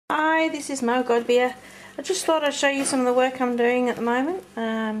Hi, this is Mo Godbeer. I just thought I'd show you some of the work I'm doing at the moment.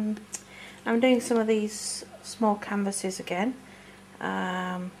 I'm doing some of these small canvases again,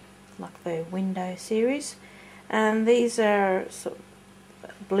 like the window series, and these are sort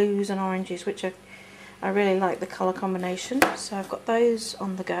of blues and oranges, which I really like the colour combination. So I've got those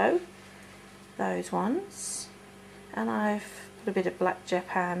on the go, those ones, and I've put a bit of black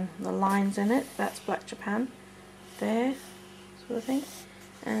Japan, the lines in it, that's black Japan, there, sort of thing.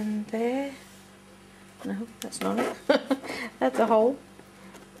 And there, no, that's not it. That's a hole.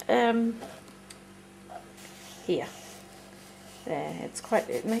 Here, there.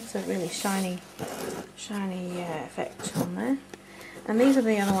 It makes a really shiny effect on there. And these are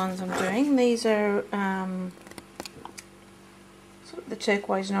the other ones I'm doing. These are sort of the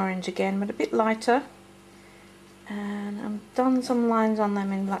turquoise and orange again, but a bit lighter. And I've done some lines on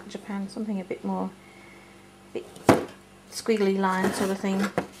them in black Japan, something a bit more, squiggly line sort of thing,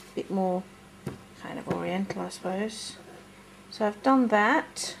 a bit more kind of oriental, I suppose. So I've done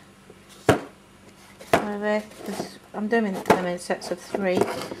that. So I'm doing them in sets of 3.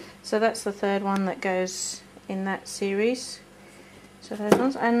 So that's the third one that goes in that series. So those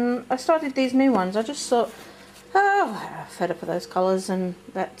ones, and I started these new ones. I just thought, oh, I'm fed up with those colours, and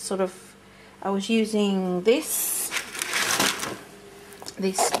that sort of, I was using this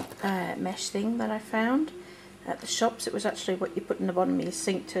mesh thing that I found at the shops. It was actually what you put in the bottom of your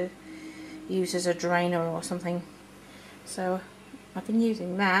sink to use as a drainer or something. So I've been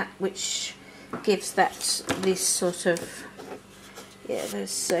using that, which gives this sort of, yeah,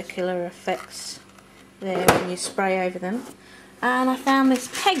 those circular effects there when you spray over them. And I found this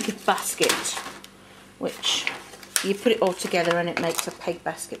peg basket, which you put it all together and it makes a peg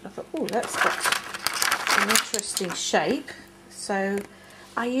basket. I thought, oh, that's got an interesting shape. So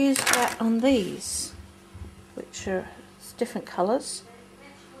I used that on these, which are different colours.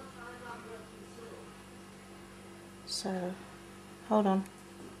 So, hold on.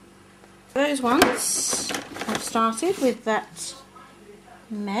 Those ones, I've started with that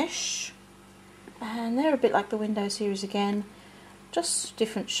mesh, and they're a bit like the window series again, just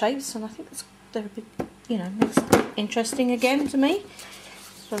different shapes, and I think they're a bit, you know, makes it interesting again to me.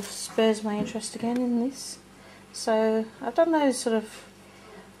 Sort of spurs my interest again in this. So I've done those sort of.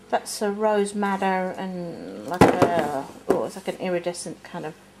 That's a rose madder and like it's like an iridescent kind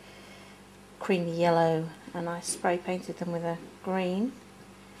of creamy yellow, and I spray painted them with a green.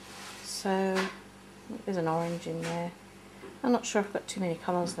 So there's an orange in there. I'm not sure I've got too many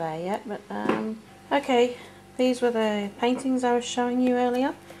colours there yet, but okay, these were the paintings I was showing you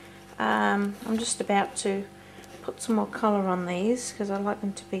earlier. I'm just about to put some more colour on these because I like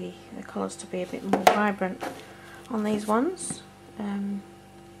them to be, the colours to be a bit more vibrant on these ones.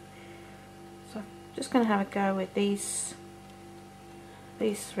 Just going to have a go with these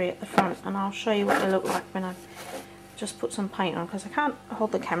 3 at the front, and I'll show you what they look like when I've just put some paint on, because I can't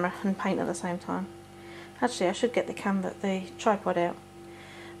hold the camera and paint at the same time. Actually, I should get the tripod out,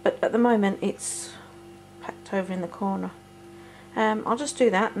 but at the moment it's packed over in the corner. I'll just do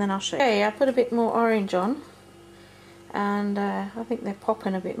that and then I'll show you. Okay, I put a bit more orange on, and I think they're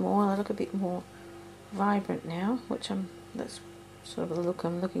popping a bit more. They look a bit more vibrant now, that's sort of the look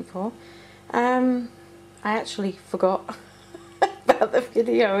I'm looking for. I actually forgot about the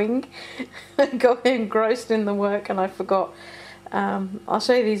videoing. I got engrossed in the work and I forgot. I'll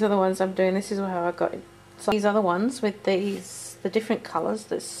show you these other ones I'm doing. This is how I got it. So these other ones with the different colours,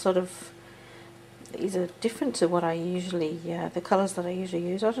 these are different to what I usually, the colours that I usually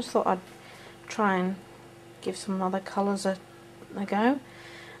use. I just thought I'd try and give some other colours a go.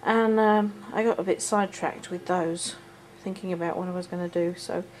 And I got a bit sidetracked with those, thinking about what I was going to do.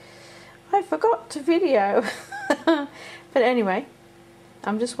 So I forgot to video. But anyway,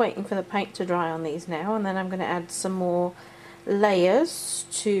 I'm just waiting for the paint to dry on these now, and then I'm going to add some more layers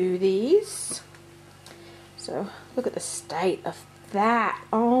to these. So look at the state of that.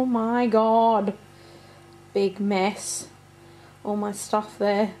 Oh my god, big mess. All my stuff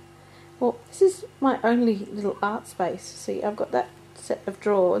there. Well, this is my only little art space. See, I've got that set of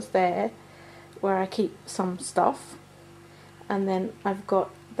drawers there where I keep some stuff, and then I've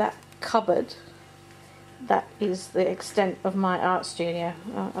got that cupboard that is the extent of my art studio.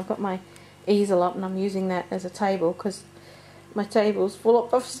 I've got my easel up and I'm using that as a table because my table's full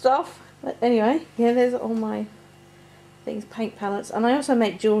up of stuff. But anyway, yeah, there's all my things, paint palettes, and I also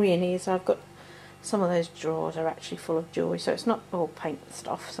make jewellery in here, so I've got some of those drawers are actually full of jewellery, so it's not all paint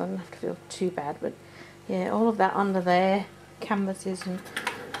stuff, so I don't have to feel too bad. But yeah, all of that under there, canvases and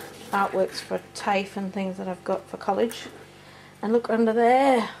artworks for TAFE and things that I've got for college. And look under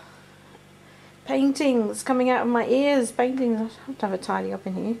there, paintings coming out of my ears. Paintings. I have to have a tidy up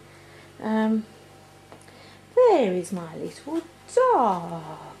in here. There is my little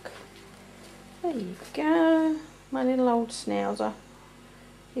dog. There you go. My little old schnauzer.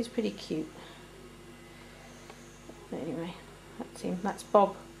 He's pretty cute. Anyway, that's him. That's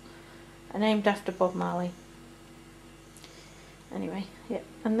Bob. Named after Bob Marley. Anyway, yeah.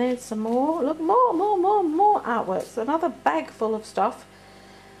 And there's some more. Look, more artworks. Another bag full of stuff.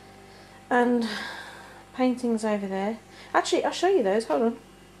 And paintings over there. Actually, I'll show you those. Hold on.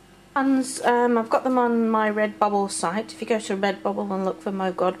 I've got them on my Redbubble site. If you go to Redbubble and look for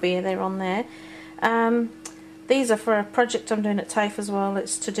Mo Godby, they're on there. These are for a project I'm doing at TAFE as well.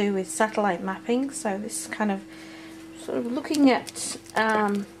 It's to do with satellite mapping. So this kind of sort of looking at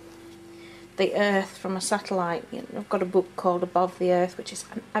the Earth from a satellite. You know, I've got a book called Above the Earth, which is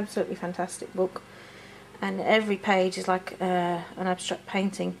an absolutely fantastic book. And every page is like an abstract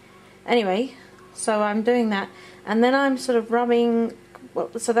painting. Anyway, so I'm doing that. And then I'm sort of rubbing...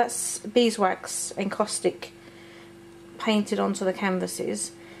 Well, so that's beeswax encaustic painted onto the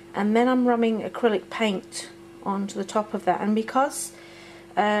canvases, and then I'm rubbing acrylic paint onto the top of that. And because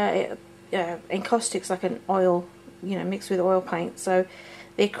encaustic's like an oil, you know, mixed with oil paint, so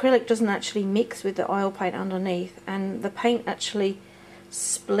the acrylic doesn't actually mix with the oil paint underneath, and the paint actually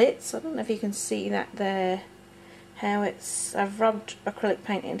splits. I don't know if you can see that there, how it's... I've rubbed acrylic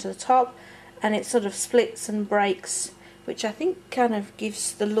paint into the top, and it sort of splits and breaks, which I think kind of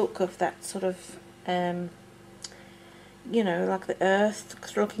gives the look of that sort of, you know, like the Earth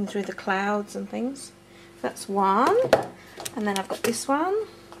looking through the clouds and things. That's one. And then I've got this one.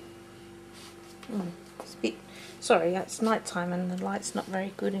 It's a bit, sorry, it's night time and the light's not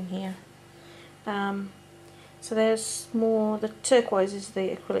very good in here. So there's more. The turquoise is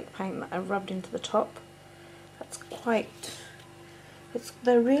the acrylic paint that I rubbed into the top. That's quite...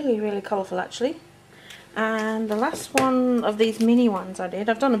 they're really colourful actually. And the last one of these mini ones I did,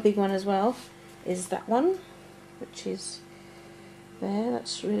 I've done a big one as well, is that one, which is there.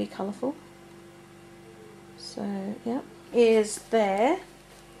 That's really colourful. So yeah, is there.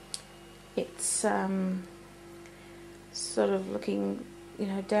 It's sort of looking, you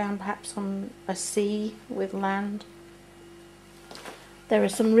know, down perhaps on a sea with land. There are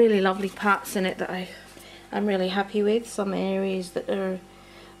some really lovely parts in it that I'm really happy with. Some areas that are...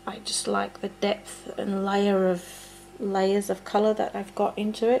 I just like the depth and layers of colour that I've got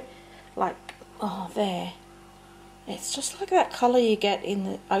into it. Like, oh, there. It's just like that colour you get in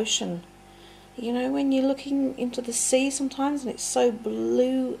the ocean. You know, when you're looking into the sea sometimes and it's so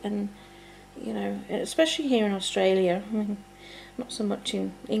blue and, you know, especially here in Australia. I mean, not so much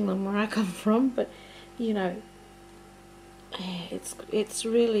in England where I come from, but, you know, it's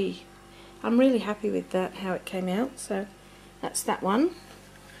really... I'm really happy with that, how it came out. So, that's that one.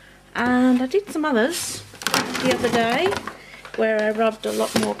 And I did some others the other day where I rubbed a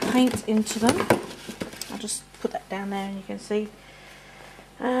lot more paint into them. I'll just put that down there and you can see.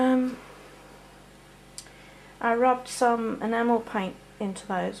 I rubbed some enamel paint into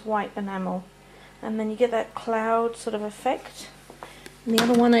those, white enamel, and then you get that cloud sort of effect. And the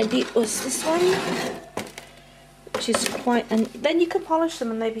other one I did was this one, which is quite... and then you can polish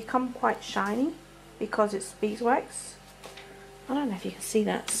them and they become quite shiny because it's beeswax. I don't know if you can see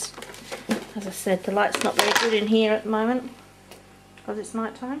that. As I said, the light's not very good in here at the moment because it's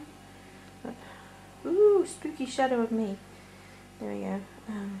night time. But, ooh, spooky shadow of me. There we go.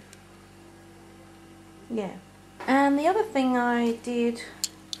 Yeah. And the other thing I did,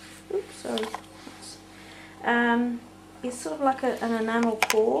 oops, sorry, is sort of like an enamel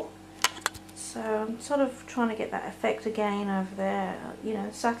pour. So I'm sort of trying to get that effect again of the, you know,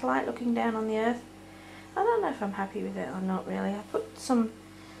 satellite looking down on the Earth. I don't know if I'm happy with it or not really. I put some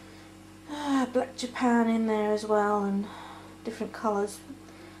black Japan in there as well and different colours.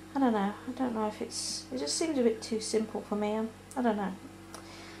 I don't know. I don't know if it just seems a bit too simple for me. I don't know.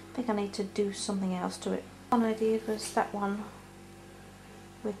 I think I need to do something else to it. One I did was that one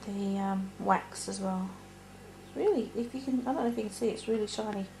with the wax as well. It's really, if you can, I don't know if you can see, it's really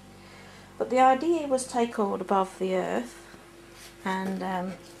shiny. But the idea was take all Above the Earth, and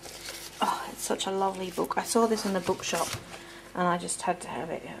oh, it's such a lovely book. I saw this in the bookshop and I just had to have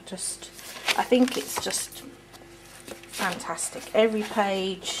it. I think it's just fantastic. Every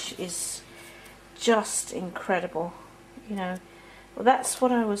page is just incredible, you know. Well, that's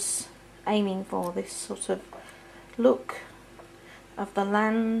what I was aiming for, this sort of look of the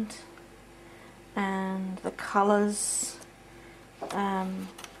land and the colours.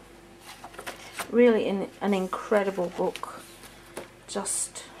 Really an incredible book,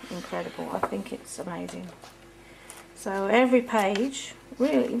 just incredible. I think it's amazing. So every page,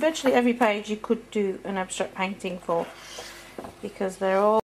 really, virtually every page you could do an abstract painting for, because they're all